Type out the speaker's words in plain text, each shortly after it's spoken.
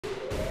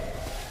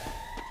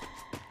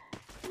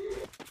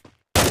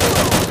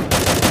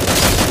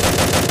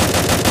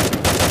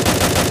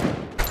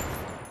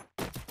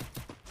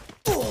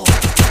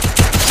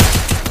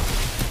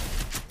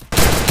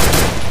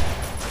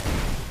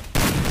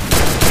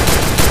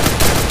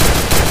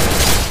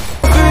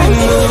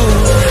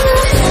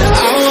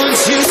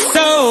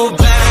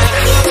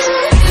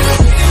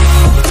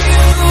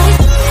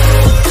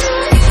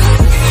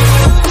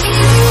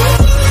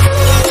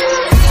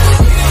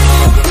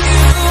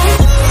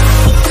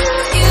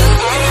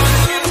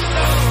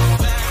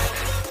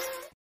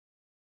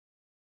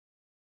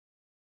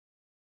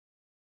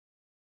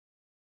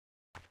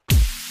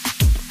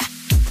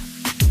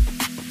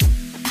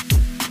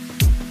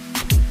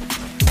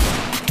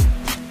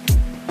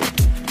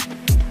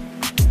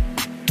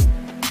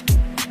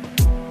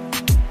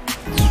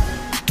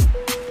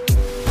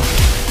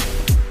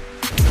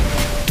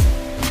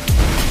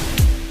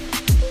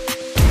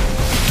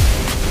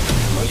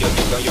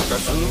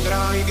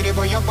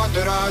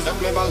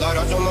сбивала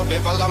разум,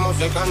 убивала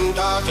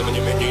музыканта. Тем не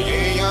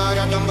менее я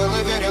рядом был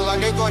и верил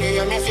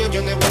аллегориями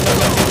съедены будут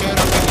эти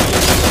ракеты.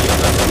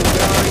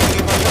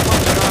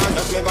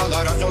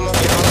 Затмевала разум,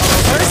 убивала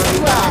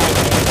музыканта.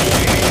 Тем не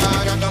менее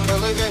я рядом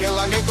был и верил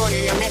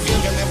аллегориями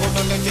съедены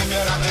будут эти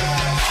ракеты.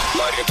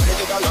 Мари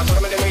критика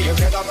накормленные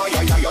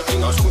предавая я ты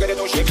на шум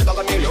грядущий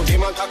кидалами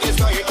любима, как и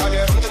стоит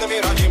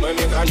толерантными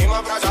родимыми храним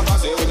про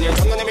запасы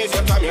угнетенными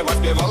сердцами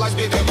воспевалась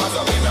биты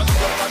база. Время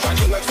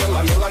пожадинных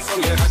сила милась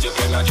умирать и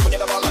время чего не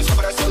давалось,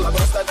 просила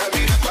просто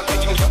доверять под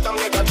этим кто-то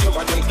негатив,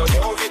 один кто не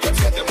увидит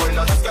свет и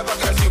больно тоска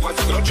покрасиво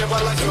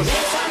закручивалась сюжет.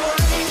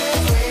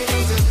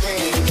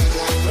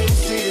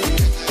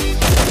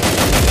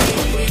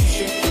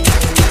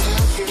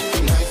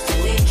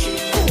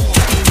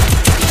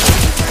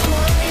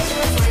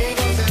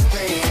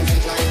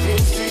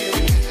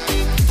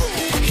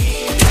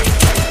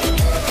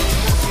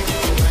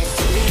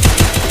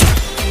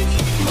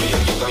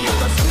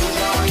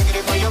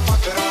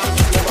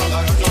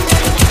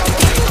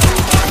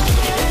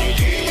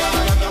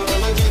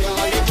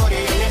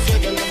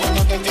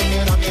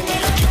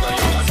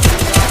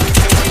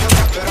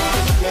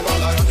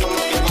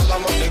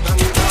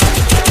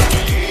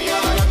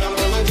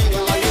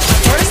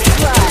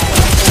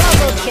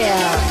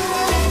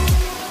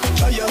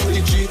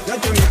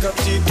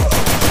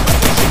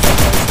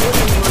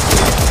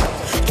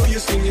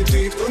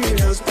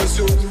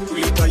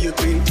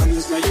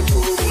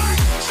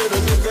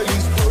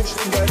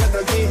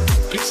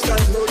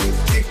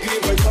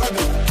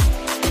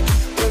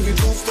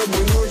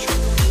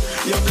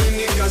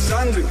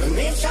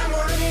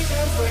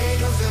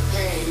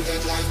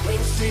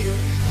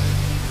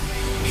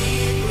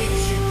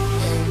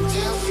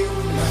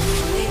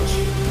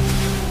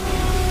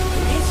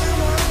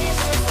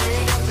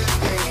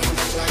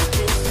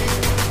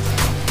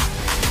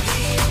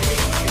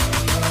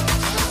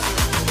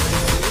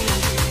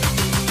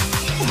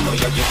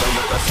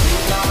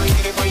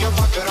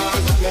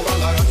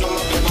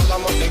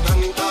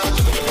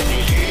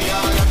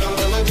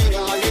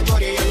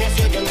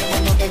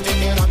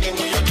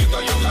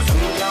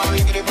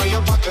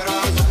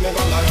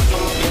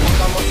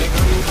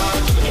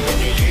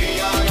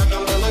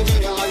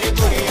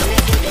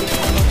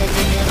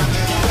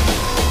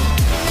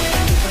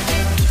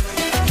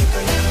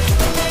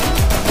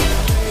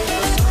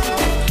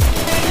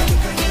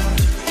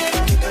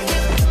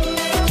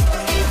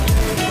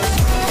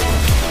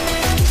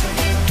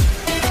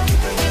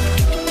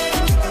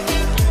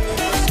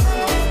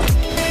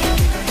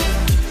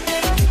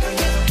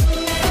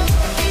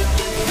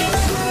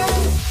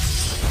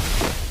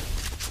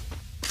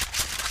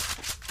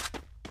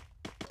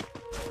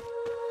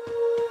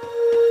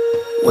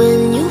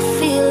 When you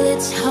feel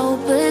it's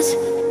hopeless,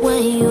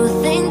 when you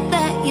think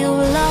that you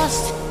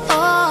lost,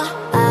 oh,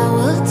 I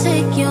will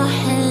take your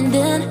hand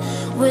and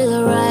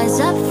we'll rise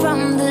up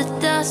from the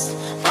dust.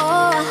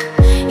 Oh,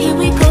 here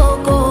we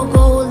go, go,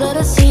 go, let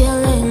us heal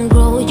and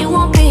grow. You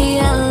won't be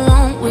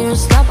alone, we're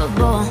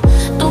unstoppable.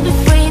 Don't be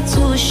afraid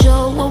to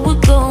show what we're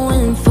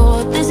going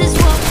for. This is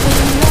what we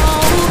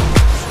know.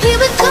 Here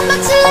we come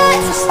back to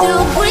life, we're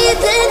still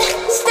breathing.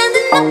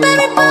 Standing up,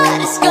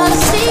 everybody's gonna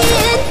see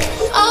it.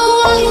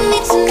 Oh, all you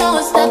need to know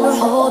is that we're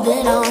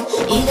holding on.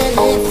 Even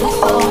if we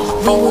fall,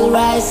 we will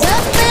rise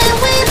up and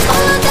we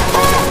follow the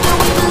path that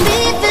we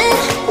believe in.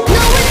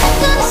 No, we're not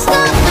gonna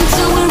stop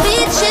until we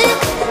reach it.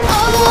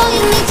 Oh, all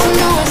you need to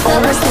know is that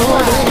we're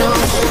holding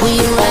on. We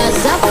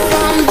rise up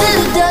from the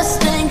dust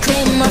and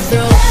claim my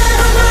throne.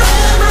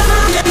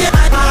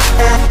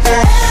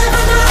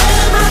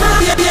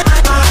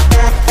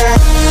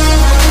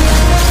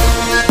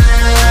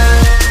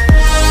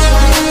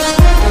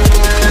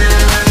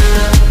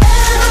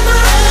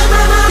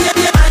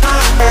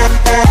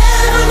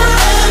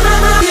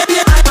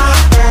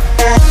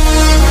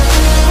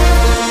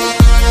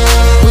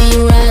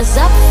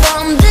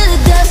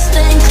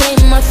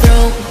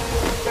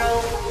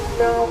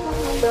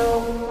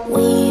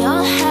 We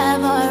all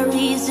have our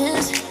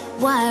reasons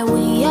why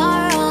we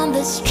are on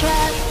this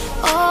track.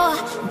 Oh,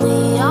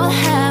 we all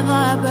have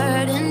our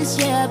burdens,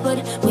 yeah,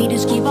 but we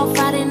just keep on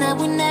fighting and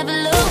we never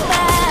look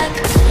back.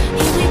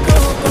 Here we go,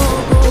 go,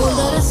 go,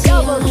 let us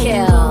double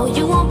kill.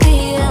 You won't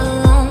be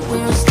alone,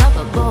 we're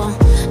unstoppable.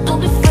 Don't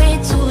be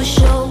afraid to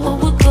show what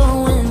we're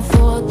going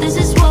for. This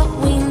is what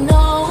we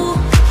know.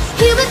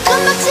 Here we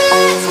come back to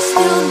life, we're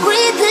still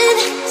breathing.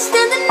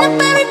 Standing up,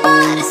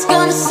 everybody's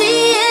gonna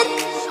see it.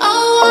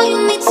 Oh, all you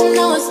need to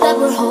know is that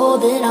we're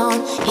holding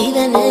on.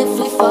 Even if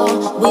we fall,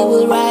 we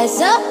will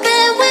rise up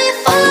and we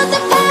follow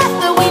the path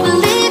that we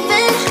believe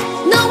in.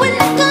 No, we're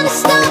not gonna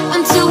stop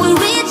until we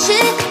reach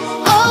it.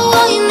 Oh,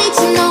 all you need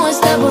to know is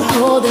that we're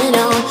holding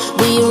on.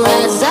 We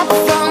rise up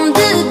from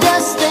the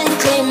dust and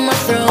claim our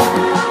throne.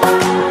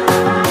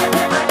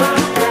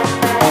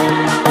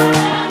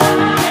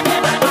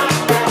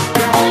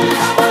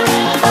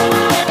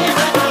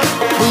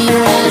 We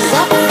rise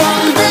up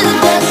from the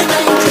dust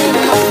and claim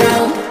our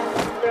throne.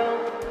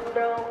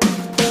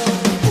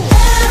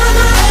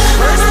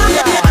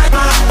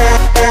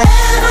 Yeah.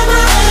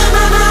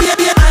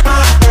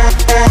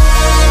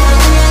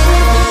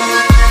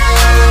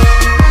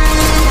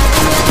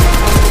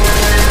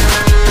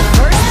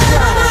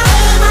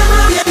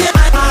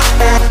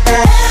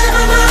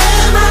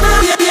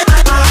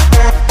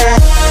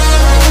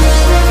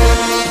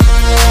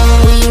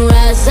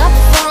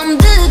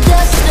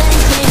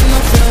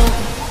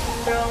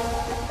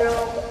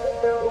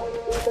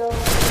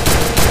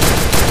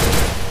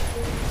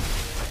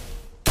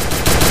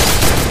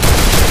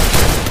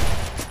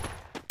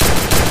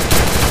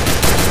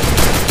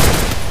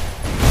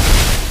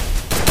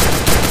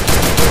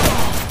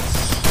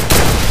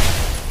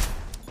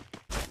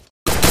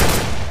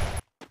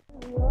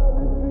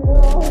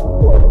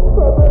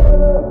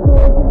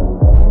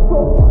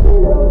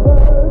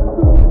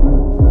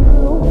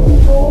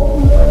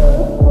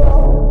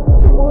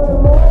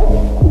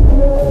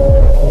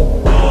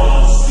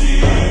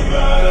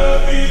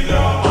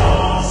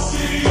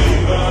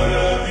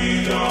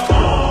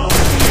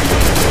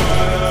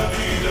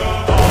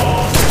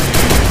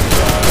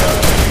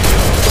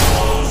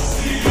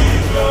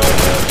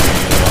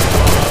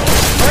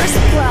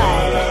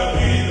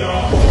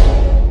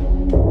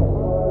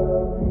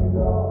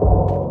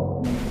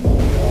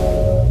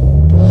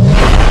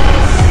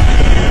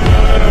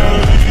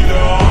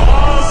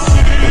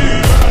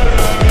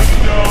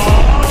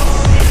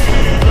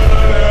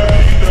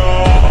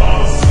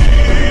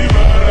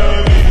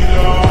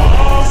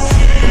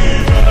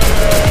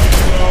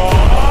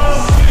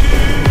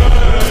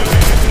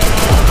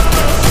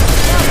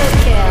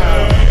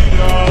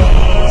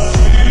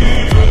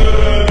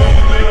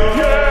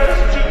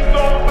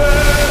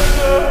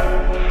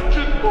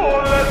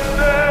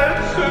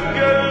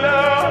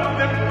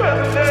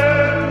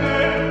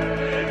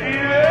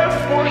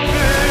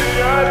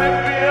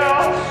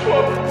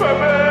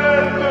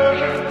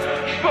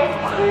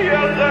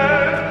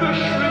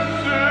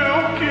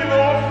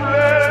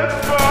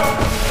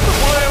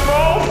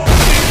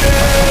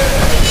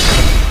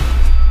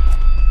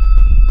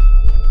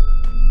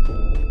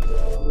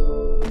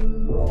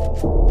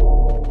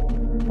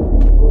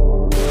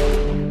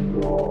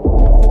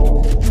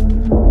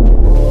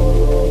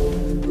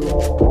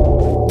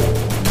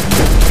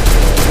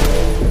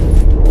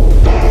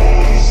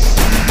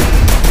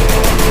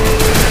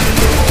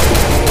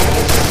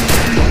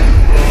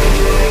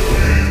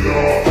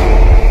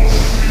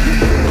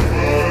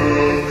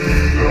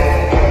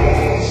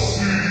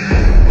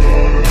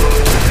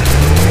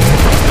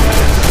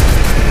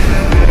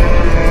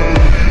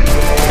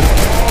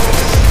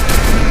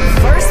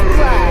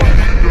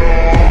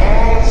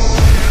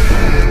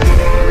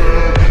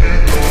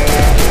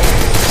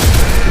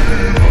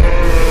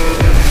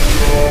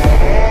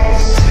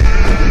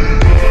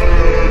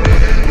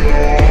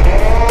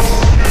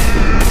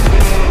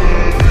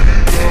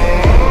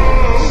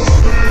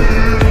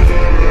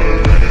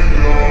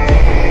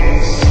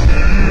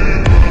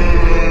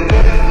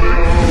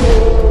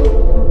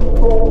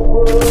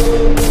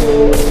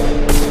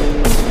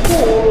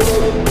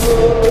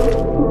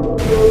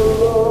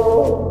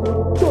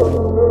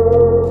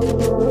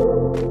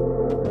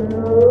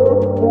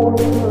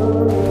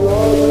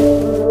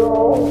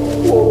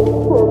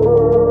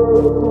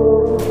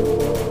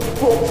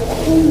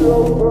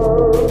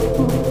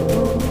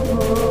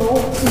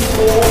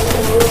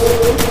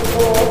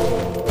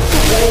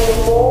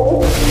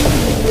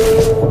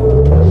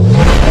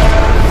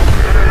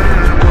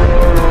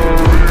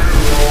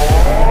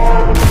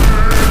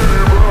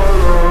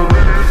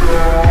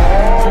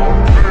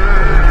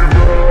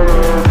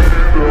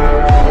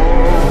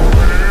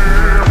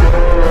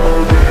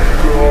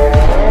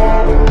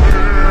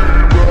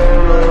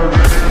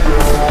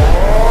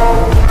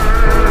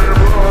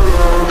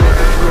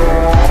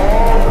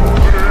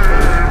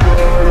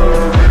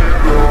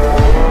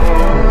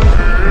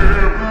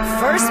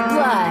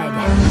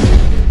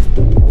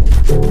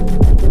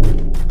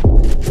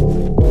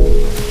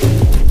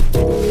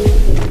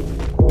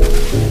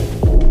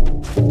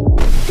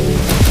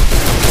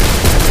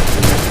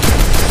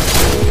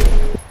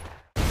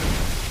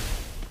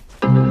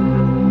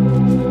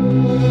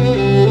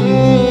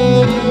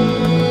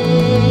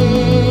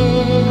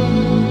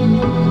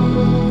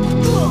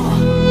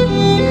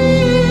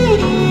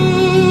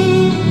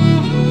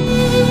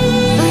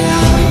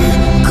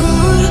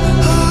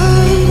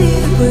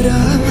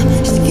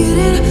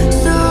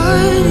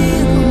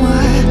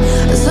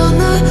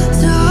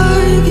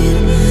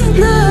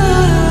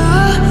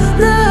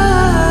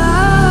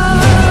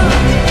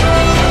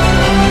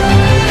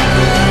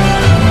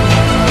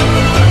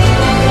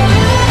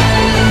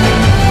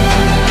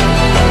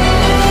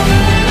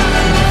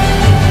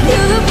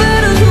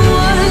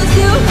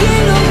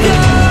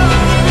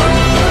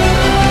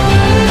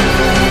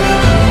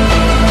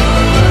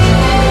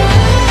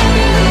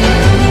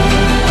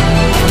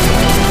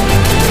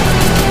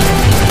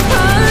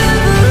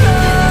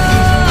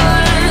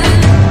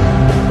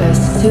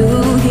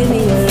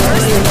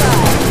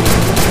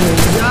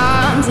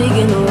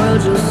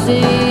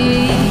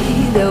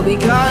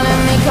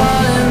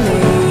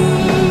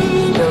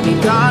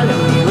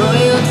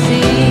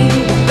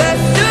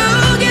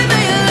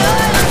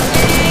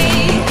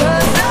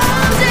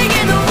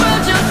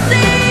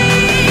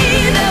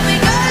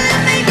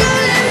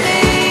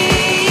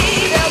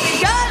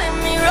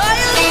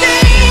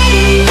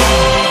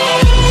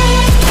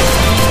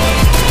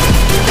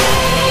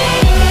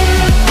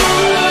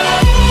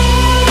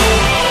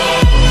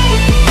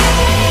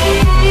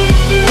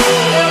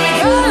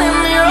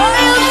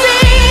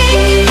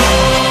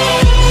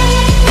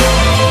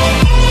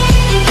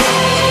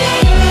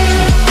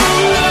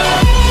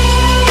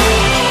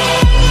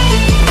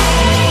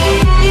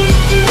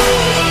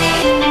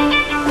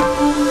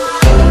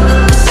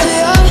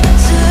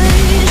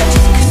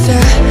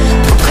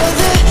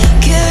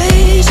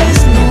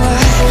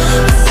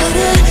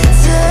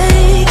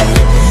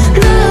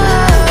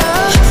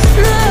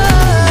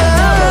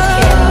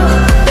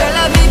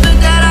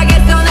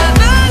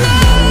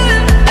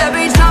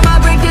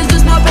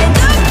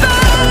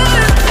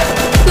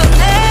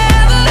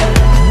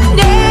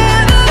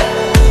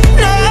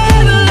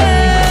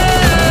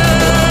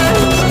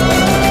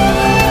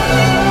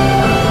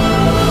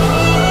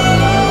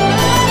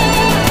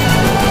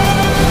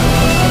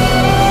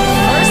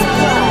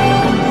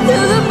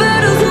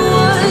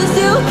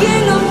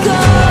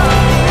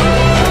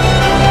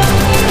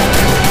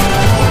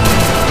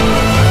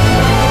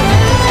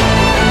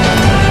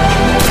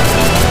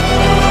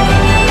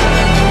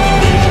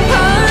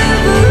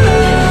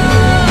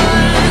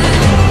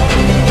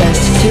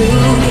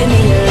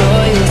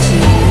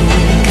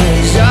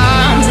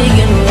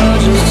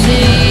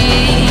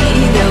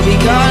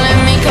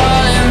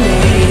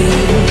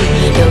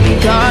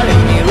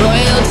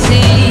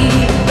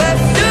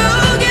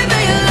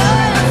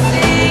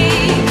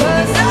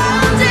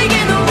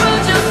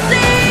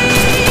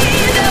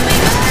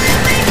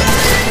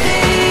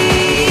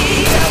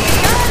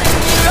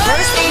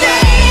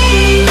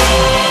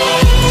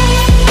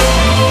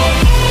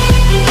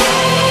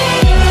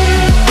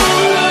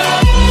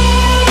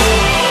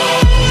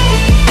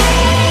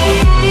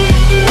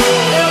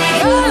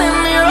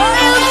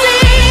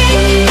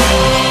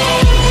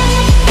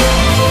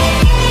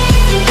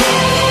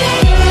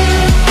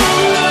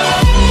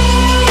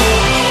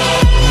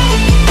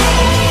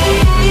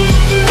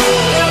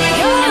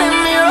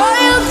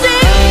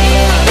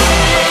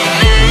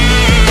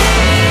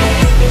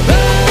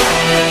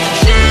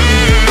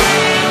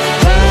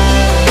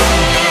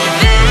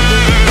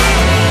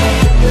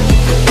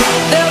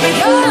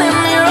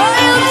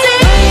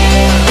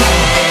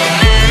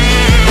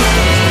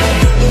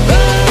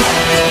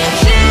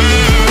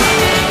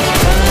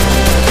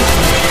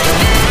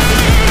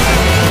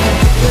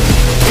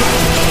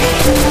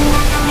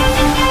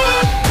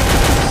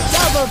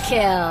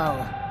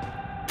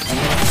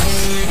 kill.